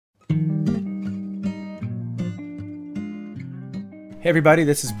Hey everybody,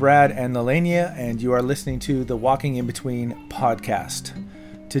 this is Brad and Lalainia, and you are listening to the Walking in Between podcast.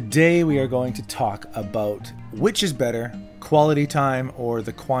 Today we are going to talk about which is better, quality time or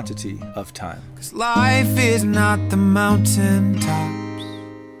the quantity of time. 'Cause life is not the mountain tops,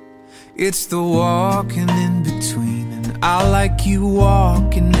 it's the walking in between, and I like you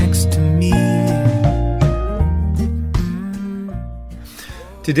walking next to me.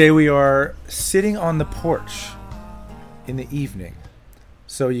 Today we are sitting on the porch in the evening.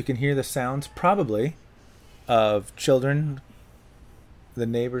 So you can hear the sounds probably of children, the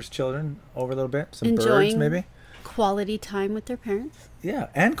neighbors' children over a little bit. Some enjoying birds maybe. Quality time with their parents. Yeah,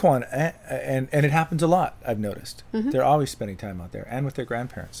 and it happens a lot, I've noticed. Mm-hmm. They're always spending time out there and with their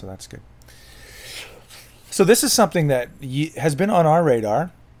grandparents, so that's good. So this is something that has been on our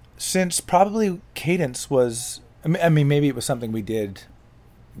radar since probably Cadence was, I mean maybe it was something we did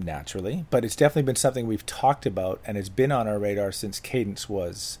naturally, but it's definitely been something we've talked about, and it's been on our radar since Cadence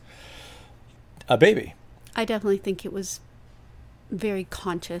was a baby. I definitely think it was very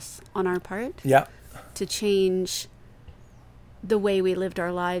conscious on our part. Yeah. To change the way we lived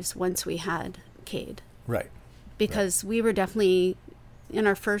our lives once we had Cade. Right. Because we were definitely, in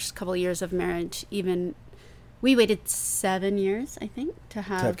our first couple of years of marriage, even, we waited 7 years, I think, to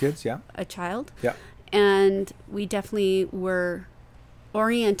have kids, yeah. a child. Yeah. And we definitely were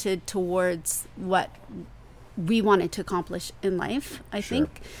oriented towards what we wanted to accomplish in life, I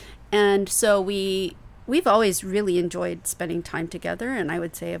think. And so we've always really enjoyed spending time together, and I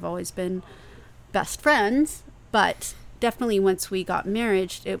would say I've always been best friends, but definitely once we got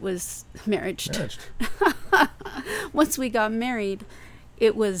married, it was once we got married,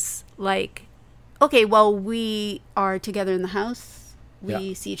 it was like, okay, well, we are together in the house.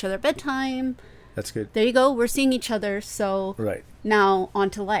 We see each other at bedtime. That's good. There you go. We're seeing each other. So right. Now on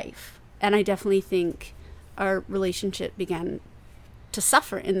to life. And I definitely think our relationship began to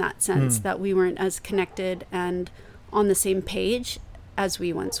suffer in that sense, that we weren't as connected and on the same page as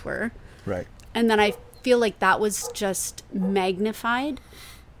we once were. Right. And then I feel like that was just magnified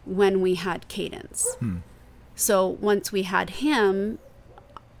when we had Cadence. So once we had him,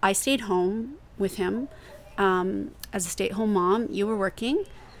 I stayed home with him as a stay-at-home mom. You were working.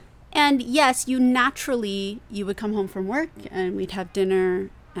 And yes, you would come home from work and we'd have dinner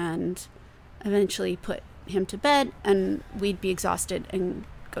and eventually put him to bed, and we'd be exhausted and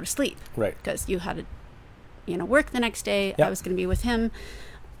go to sleep. Right. Because you had to, work the next day. Yep. I was going to be with him,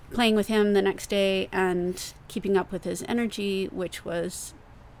 playing with him the next day and keeping up with his energy, which was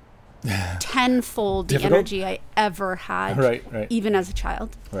tenfold the energy I ever had, right. even as a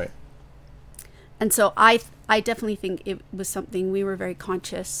child. Right. And so I definitely think it was something we were very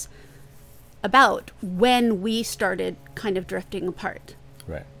conscious about when we started kind of drifting apart.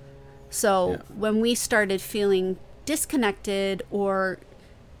 Right. So when we started feeling disconnected, or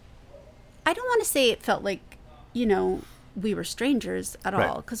I don't want to say it felt like, we were strangers at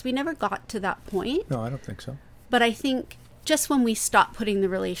all, because we never got to that point. No, I don't think so. But I think just when we stopped putting the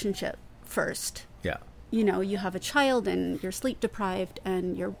relationship first, you have a child and you're sleep deprived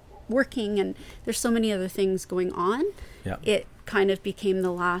and you're working and there's so many other things going on, it kind of became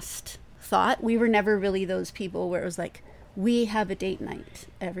the last thought. We were never really those people where it was like, we have a date night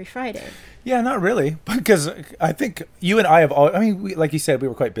every Friday. Yeah, not really, because I think you and I have like you said, we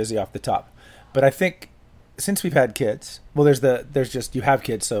were quite busy off the top, but I think since we've had kids, well, there's just, you have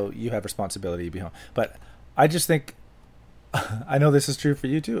kids, so you have responsibility to be home. But I just think, I know this is true for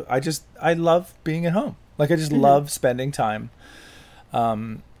you too. I love being at home. Like I just love spending time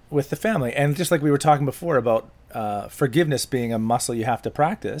with the family. And just like we were talking before about forgiveness being a muscle you have to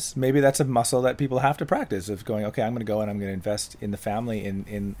practice, maybe that's a muscle that people have to practice, of going, okay, I'm going to go and I'm going to invest in the family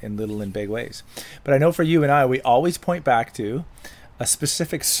in little and big ways. But I know for you and I, we always point back to a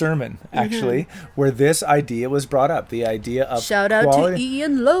specific sermon, actually, where this idea was brought up, the idea of shout out to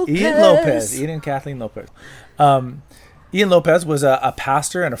Ian Lopez. Ian and Kathleen Lopez. Ian Lopez was a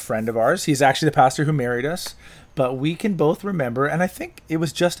pastor and a friend of ours. He's actually the pastor who married us. But we can both remember, and I think it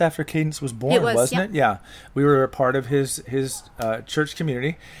was just after Cadence was born, wasn't it? Yeah. We were a part of his church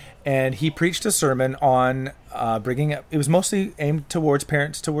community, and he preached a sermon on bringing up, it was mostly aimed towards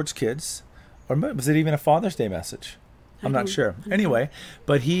parents, towards kids, or was it even a Father's Day message? I'm not sure. Anyway,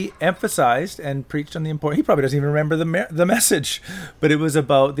 but he emphasized and preached on the importance, he probably doesn't even remember the message, but it was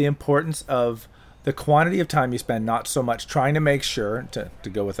about the importance of the quantity of time you spend, not so much trying to make sure, to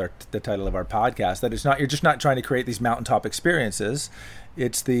go with the title of our podcast, that you're just not trying to create these mountaintop experiences.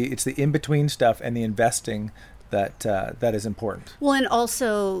 It's the in-between stuff and the investing that is important. Well, and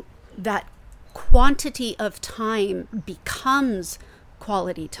also that quantity of time becomes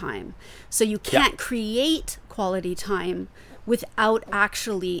quality time. So you can't create quality time without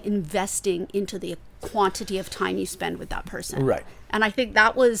actually investing into the quantity of time you spend with that person. Right. And I think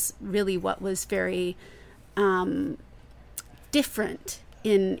that was really what was very different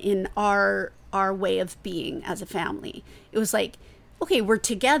in our way of being as a family. It was like, okay, we're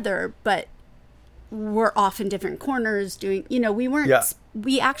together, but we're off in different corners doing,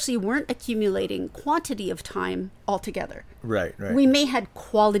 we actually weren't accumulating quantity of time altogether. Right. We may had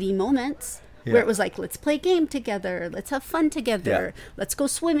quality moments where it was like, let's play a game together, let's have fun together, let's go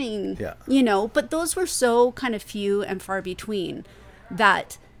swimming, but those were so kind of few and far between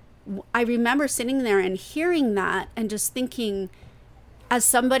that I remember sitting there and hearing that and just thinking, as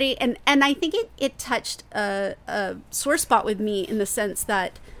somebody, and I think it touched a sore spot with me in the sense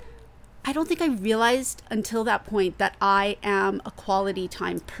that I don't think I realized until that point that I am a quality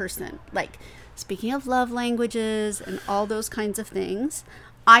time person. Like, speaking of love languages and all those kinds of things,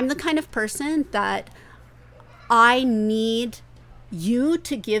 I'm the kind of person that I need you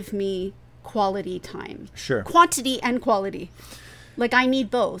to give me quality time. Sure. Quantity and quality. Like, I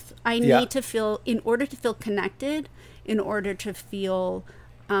need both. I need to feel, in order to feel connected, in order to feel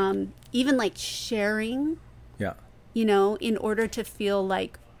even like sharing, in order to feel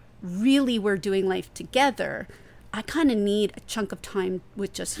like really we're doing life together, I kind of need a chunk of time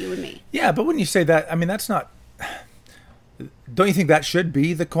with just you and me. Yeah, but when you say that, I mean, that's not... Don't you think that should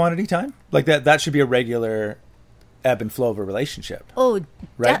be the quantity time? Like that should be a regular ebb and flow of a relationship. Oh,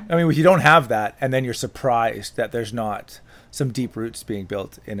 right? I mean, if you don't have that, and then you're surprised that there's not some deep roots being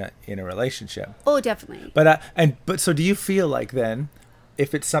built in a relationship. Oh, definitely. But so do you feel like then,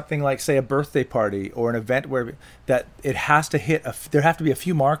 if it's something like, say, a birthday party or an event where that it has to hit, there have to be a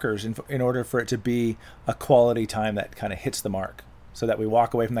few markers in order for it to be a quality time that kind of hits the mark, so that we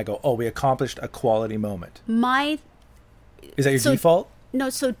walk away from that, go, oh, we accomplished a quality moment. Is that your default? No,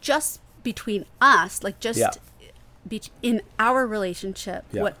 so just between us, like just in our relationship,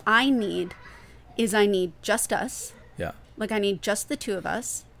 what I need just us. Yeah. Like, I need just the two of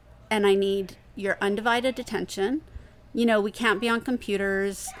us, and I need your undivided attention. We can't be on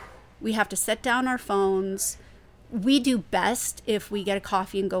computers. We have to set down our phones. We do best if we get a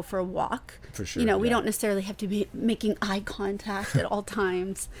coffee and go for a walk. For sure. We don't necessarily have to be making eye contact at all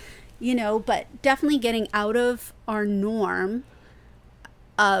times. But definitely getting out of our norm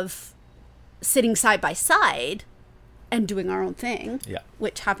of sitting side by side and doing our own thing,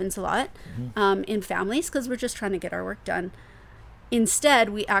 which happens a lot in families because we're just trying to get our work done. Instead,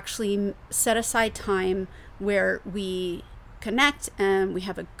 we actually set aside time where we connect and we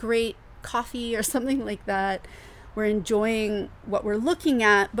have a great coffee or something like that. We're enjoying what we're looking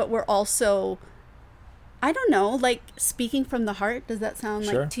at, but we're also... I don't know, like speaking from the heart. Does that sound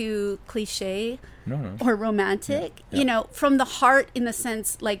like too cliche or romantic? Yeah. From the heart, in the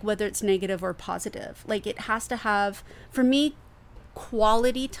sense, like, whether it's negative or positive. Like, it has to have, for me,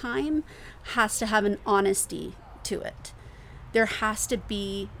 quality time has to have an honesty to it. There has to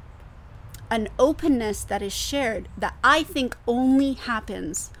be an openness that is shared that I think only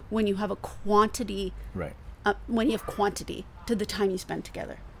happens when you have a quantity, when you have quantity to the time you spend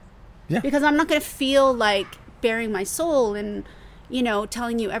together. Yeah. Because I'm not going to feel like bearing my soul and,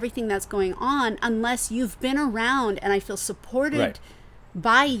 telling you everything that's going on unless you've been around and I feel supported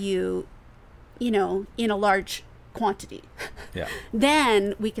by you, in a large quantity. Yeah.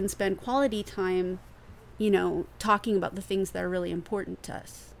 Then we can spend quality time, talking about the things that are really important to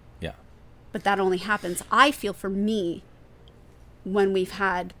us. Yeah. But that only happens, I feel, for me, when we've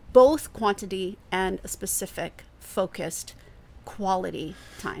had both quantity and a specific, focused quality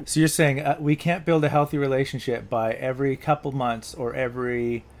time. So you're saying we can't build a healthy relationship by every couple months or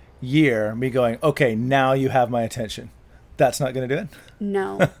every year me going, okay, now you have my attention. That's not going to do it?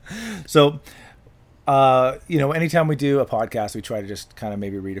 No. So, anytime we do a podcast, we try to just kind of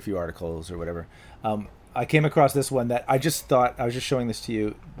maybe read a few articles or whatever. I came across this one that I just thought, I was just showing this to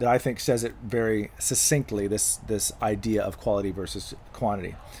you, that I think says it very succinctly, this idea of quality versus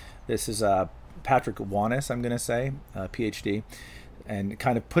quantity. This is Patrick Wanis, I'm going to say, PhD, and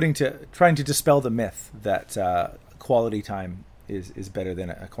kind of trying to dispel the myth that quality time is better than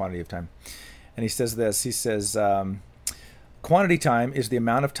a quantity of time. And he says this, quantity time is the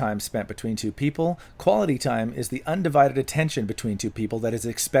amount of time spent between two people. Quality time is the undivided attention between two people that is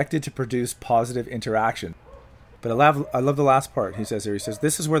expected to produce positive interaction. But I love the last part he says here. He says,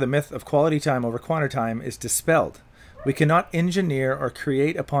 this is where the myth of quality time over quantity time is dispelled. We cannot engineer or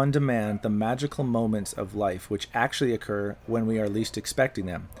create upon demand the magical moments of life which actually occur when we are least expecting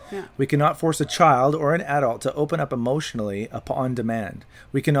them. Yeah. We cannot force a child or an adult to open up emotionally upon demand.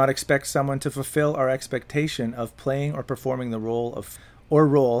 We cannot expect someone to fulfill our expectation of playing or performing the role of or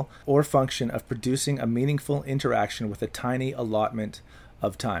role or function of producing a meaningful interaction with a tiny allotment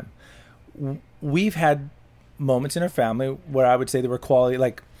of time. We've had moments in our family where I would say there were quality,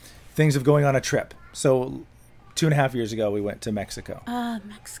 like things of going on a trip. So 2.5 years ago, we went to Mexico.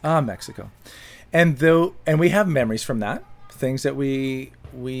 Mexico. And we have memories from that, things that we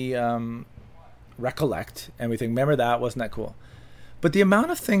recollect, and we think, remember that, wasn't that cool? But the amount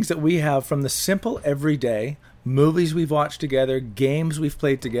of things that we have from the simple everyday movies we've watched together, games we've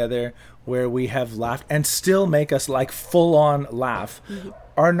played together, where we have laughed and still make us like full on laugh,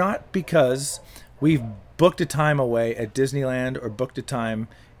 are not because we've booked a time away at Disneyland or booked a time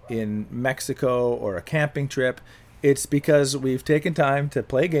in Mexico or a camping trip. It's because we've taken time to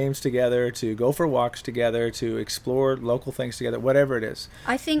play games together, to go for walks together, to explore local things together, whatever it is.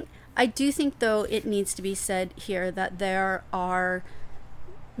 I do think, though, it needs to be said here that there are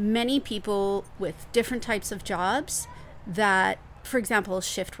many people with different types of jobs that, for example,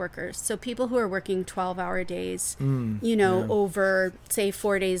 shift workers. So people who are working 12-hour days, over, say,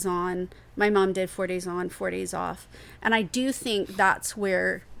 4 days on. My mom did 4 days on, 4 days off. And I do think that's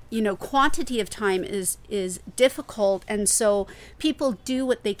where, quantity of time is difficult. And so people do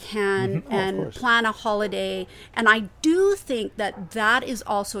what they can and plan a holiday. And I do think that is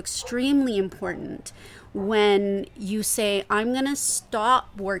also extremely important when you say, I'm going to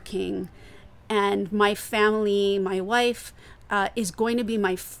stop working and my family, my wife, is going to be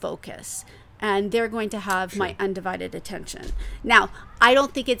my focus. And they're going to have my undivided attention. Now, I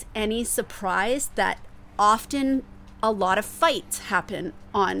don't think it's any surprise that often a lot of fights happen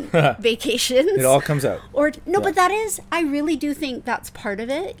on vacations. It all comes out. But I really do think that's part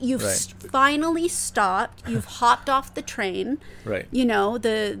of it. You've finally stopped. You've hopped off the train. Right.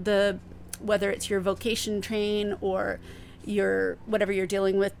 The whether it's your vocation train or your whatever you're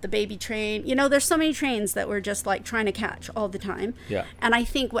dealing with, the baby train. There's so many trains that we're just like trying to catch all the time. Yeah. And I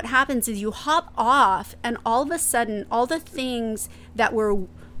think what happens is you hop off, and all of a sudden, all the things that were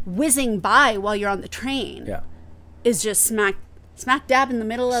whizzing by while you're on the train. Yeah. Is just smack dab in the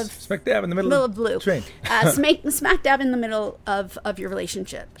middle of blue train. Smack dab in the middle of your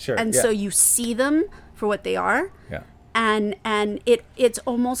relationship. Sure. And so you see them for what they are. Yeah. And it's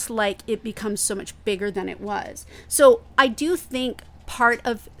almost like it becomes so much bigger than it was. So I do think part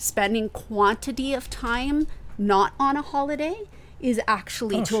of spending quantity of time not on a holiday is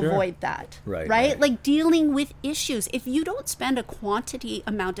actually to avoid that. Right? Like dealing with issues. If you don't spend a quantity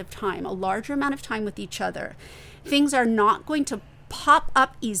amount of time, a larger amount of time with each other, things are not going to pop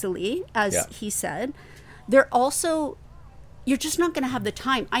up easily, as he said. You're just not going to have the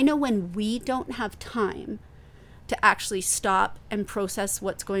time. I know when we don't have time to actually stop and process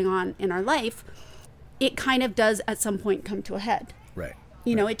what's going on in our life, it kind of does at some point come to a head. Right.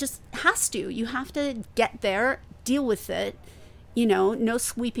 It just has to. You have to get there, deal with it, no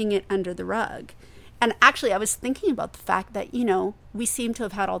sweeping it under the rug. And actually, I was thinking about the fact that, we seem to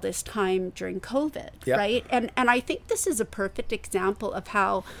have had all this time during COVID, right? And I think this is a perfect example of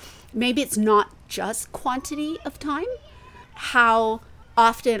how maybe it's not just quantity of time, how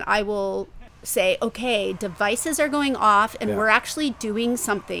often I will say, okay, devices are going off and we're actually doing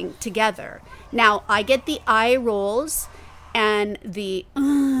something together. Now, I get the eye rolls and the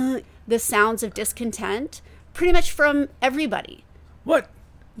sounds of discontent pretty much from everybody. What?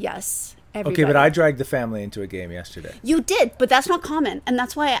 Yes. Everybody. Okay, but I dragged the family into a game yesterday. You did, but that's not common, and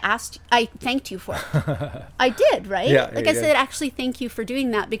that's why I thanked you for it. I did, right? Yeah. I said, actually, thank you for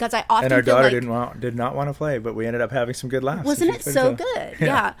doing that, because I often and our feel daughter did not want to play, but we ended up having some good laughs. Wasn't it so good?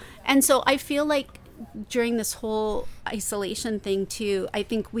 Yeah. And so I feel like during this whole isolation thing too, I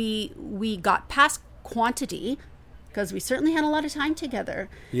think we got past quantity, because we certainly had a lot of time together.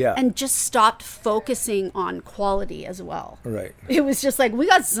 Yeah. And just stopped focusing on quality as well. Right. It was just like, we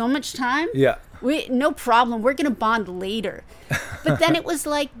got so much time. Yeah. No problem. We're going to bond later. But then it was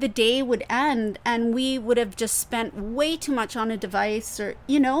like the day would end and we would have just spent way too much on a device or.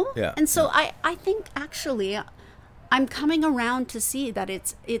 Yeah. And so I think actually I'm coming around to see that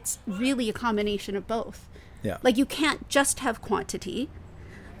it's really a combination of both. Yeah. Like you can't just have quantity,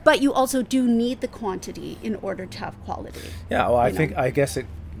 but you also do need the quantity in order to have quality. Yeah, well, I guess it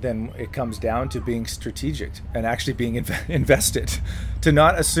comes down to being strategic and actually being invested. To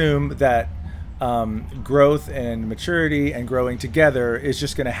not assume that growth and maturity and growing together is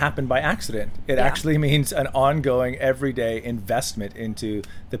just going to happen by accident. It actually means an ongoing, everyday investment into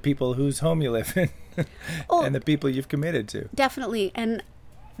the people whose home you live in and the people you've committed to. Definitely. And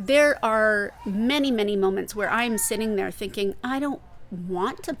there are many, many moments where I'm sitting there thinking, I don't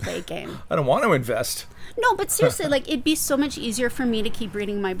want to play a game. I don't want to invest. No, but seriously, like, it'd be so much easier for me to keep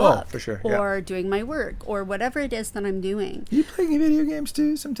reading my book. For sure. Or doing my work, or whatever it is that I'm doing. You playing video games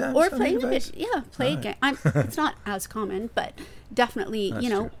too sometimes? Or playing a game. It's not as common, but definitely,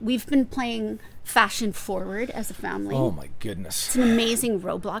 true. We've been playing Fashion Forward as a family. Oh my goodness. It's an amazing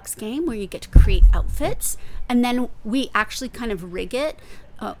Roblox game where you get to create outfits, and then we actually kind of rig it.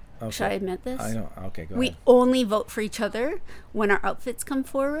 Okay. Should I admit this? I know. Okay, go ahead. We only vote for each other when our outfits come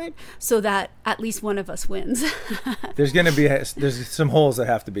forward, so that at least one of us wins. There's some holes that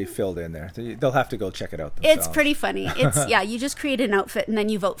have to be filled in there. They'll have to go check it out themselves. It's pretty funny. You just create an outfit and then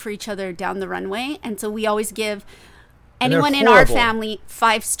you vote for each other down the runway. And so we always give anyone in our family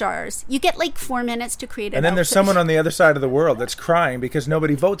 5 stars. You get like 4 minutes to create an outfit. And then there's someone on the other side of the world that's crying because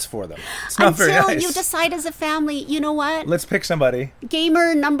nobody votes for them. It's not very nice. Until you decide as a family, you know what? Let's pick somebody.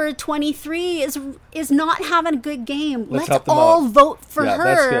 Gamer number 23 is not having a good game. Let's help them all out. Vote for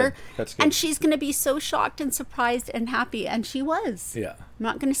her. That's good. And she's going to be so shocked and surprised and happy. And she was. Yeah. I'm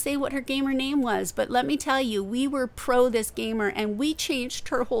not going to say what her gamer name was, but let me tell you, we were pro this gamer and we changed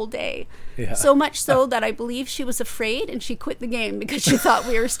her whole day. Yeah. So much so that I believe she was afraid and she quit the game because she thought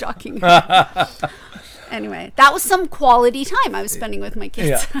we were stalking her. Anyway, that was some quality time I was spending with my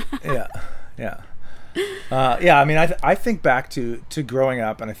kids. Yeah. I mean, I think back to growing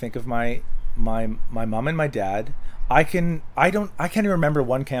up, and I think of my mom and my dad. I can't even remember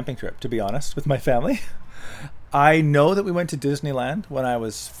one camping trip, to be honest, with my family. I know that we went to Disneyland when I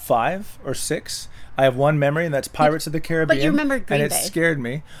was 5 or 6. I have one memory, and that's Pirates of the Caribbean. But you remember Green Bay. And it scared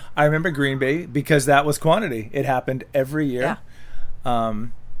me. I remember Green Bay because that was quantity. It happened every year. Yeah.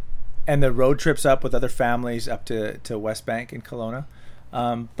 And the road trips up with other families up to West Bank in Kelowna.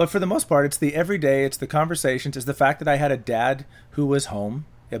 But for the most part, it's the everyday, it's the conversations, it's the fact that I had a dad who was home,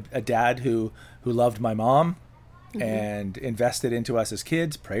 a dad who loved my mom, and invested into us as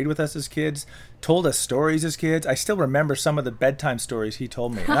kids, prayed with us as kids, told us stories as kids. I still remember some of the bedtime stories he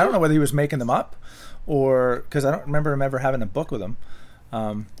told me. And I don't know whether he was making them up or because I don't remember him ever having a book with him.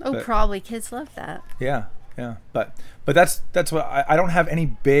 Probably. Kids love that. Yeah. But that's what I don't have any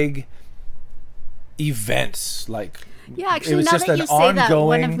big events like. Yeah, actually, now that you say that,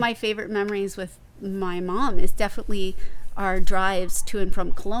 one of my favorite memories with my mom is definitely our drives to and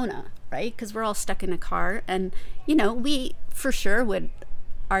from Kelowna. Right? Because we're all stuck in a car and, we for sure would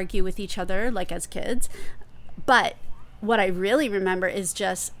argue with each other like as kids. But what I really remember is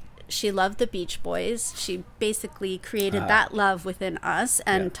just she loved the Beach Boys. She basically created that love within us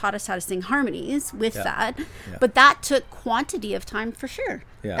and taught us how to sing harmonies with that. Yeah. But that took quantity of time for sure.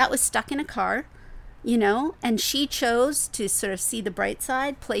 Yeah. That was stuck in a car, and she chose to sort of see the bright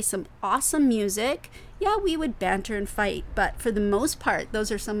side, play some awesome music. Yeah, we would banter and fight, but for the most part,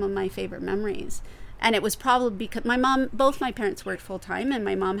 those are some of my favorite memories. And it was probably because both my parents worked full time, and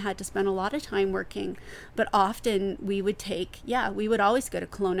my mom had to spend a lot of time working. But often we would always go to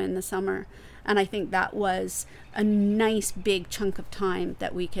Kelowna in the summer. And I think that was a nice big chunk of time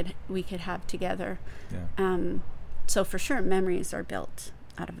that we could have together. Yeah. So for sure, memories are built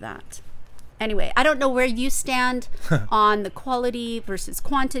out of that. Anyway, I don't know where you stand on the quality versus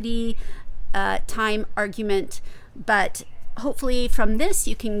quantity time argument, but hopefully from this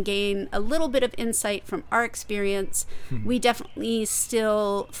you can gain a little bit of insight from our experience. We definitely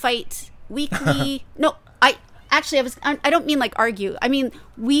still fight weekly. No, I don't mean like argue. I mean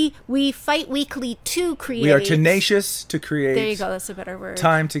we fight weekly to create. We are tenacious to create. There you go. That's a better word.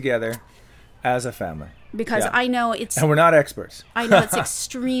 Time together as a family. Because I know it's... And we're not experts. I know it's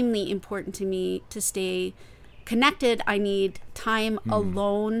extremely important to me to stay connected. I need time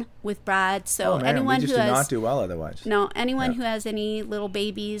alone with Brad. So anyone we just who do not do well otherwise. No, anyone who has any little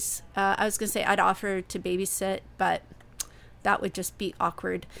babies, I was going to say I'd offer to babysit, but that would just be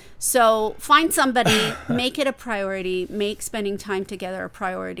awkward. So find somebody, make it a priority, make spending time together a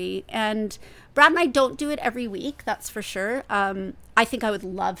priority. And Brad and I don't do it every week, that's for sure. I think I would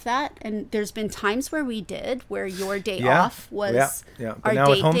love that. And there's been times where we did, where your day off was But our now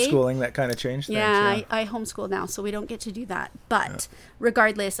with date homeschooling, that kind of changed things. Yeah, I homeschool now, so we don't get to do that. But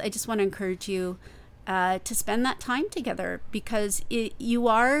regardless, I just want to encourage you to spend that time together, because you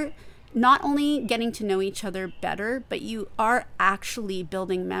are not only getting to know each other better, but you are actually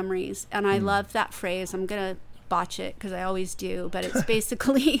building memories. And I love that phrase. I'm going to botch it because I always do, but it's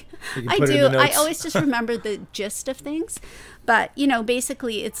basically I always just remember the gist of things. But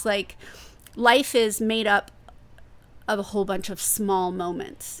basically it's like life is made up of a whole bunch of small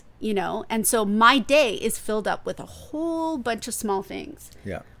moments, and so my day is filled up with a whole bunch of small things.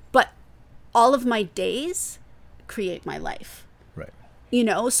 But all of my days create my life, right?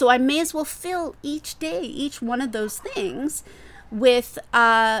 So I may as well fill each day, each one of those things with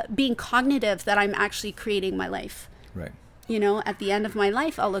being cognitive that I'm actually creating my life. Right. You know, at the end of my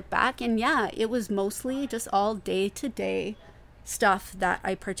life, I'll look back and yeah, it was mostly just all day-to-day stuff that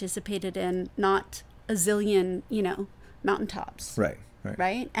I participated in, not a zillion, you know, mountaintops. Right.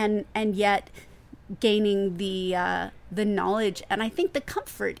 Right. And yet gaining the knowledge and I think the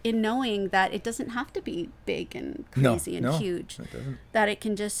comfort in knowing that it doesn't have to be big and crazy and huge. It doesn't. That it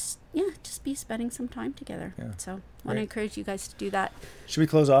can just be spending some time together. Yeah. So I want to encourage you guys to do that. Should we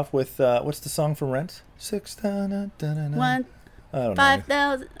close off with what's the song from Rent? 1 5,000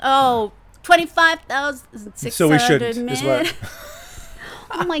 25,600 So we shouldn't. Is what.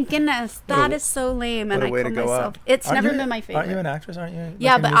 Oh my goodness, that is so lame, and I call myself. It's aren't never been my favorite. Aren't you an actress? Aren't you?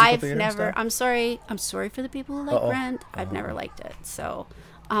 Yeah, but I've never. I'm sorry for the people who like Rent. I've never liked it. So,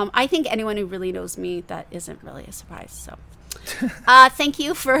 I think anyone who really knows me, that isn't really a surprise. So, thank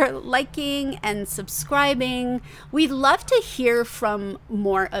you for liking and subscribing. We'd love to hear from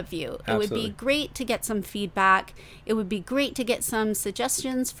more of you. Absolutely. It would be great to get some feedback. It would be great to get some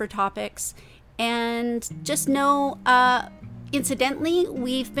suggestions for topics, and just know. Incidentally,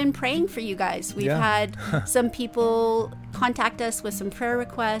 we've been praying for you guys. We've had some people contact us with some prayer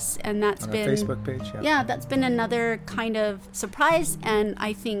requests, and that's been our Facebook page. Yeah, that's been another kind of surprise, and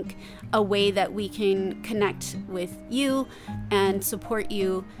I think a way that we can connect with you and support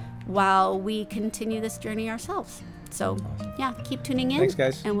you while we continue this journey ourselves. So, yeah, keep tuning in. Thanks,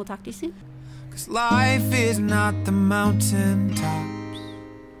 guys. And we'll talk to you soon. 'Cause life is not the mountain tops,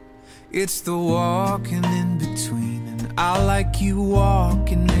 it's the walking in between. I like you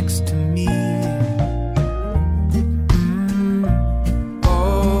walking next to me.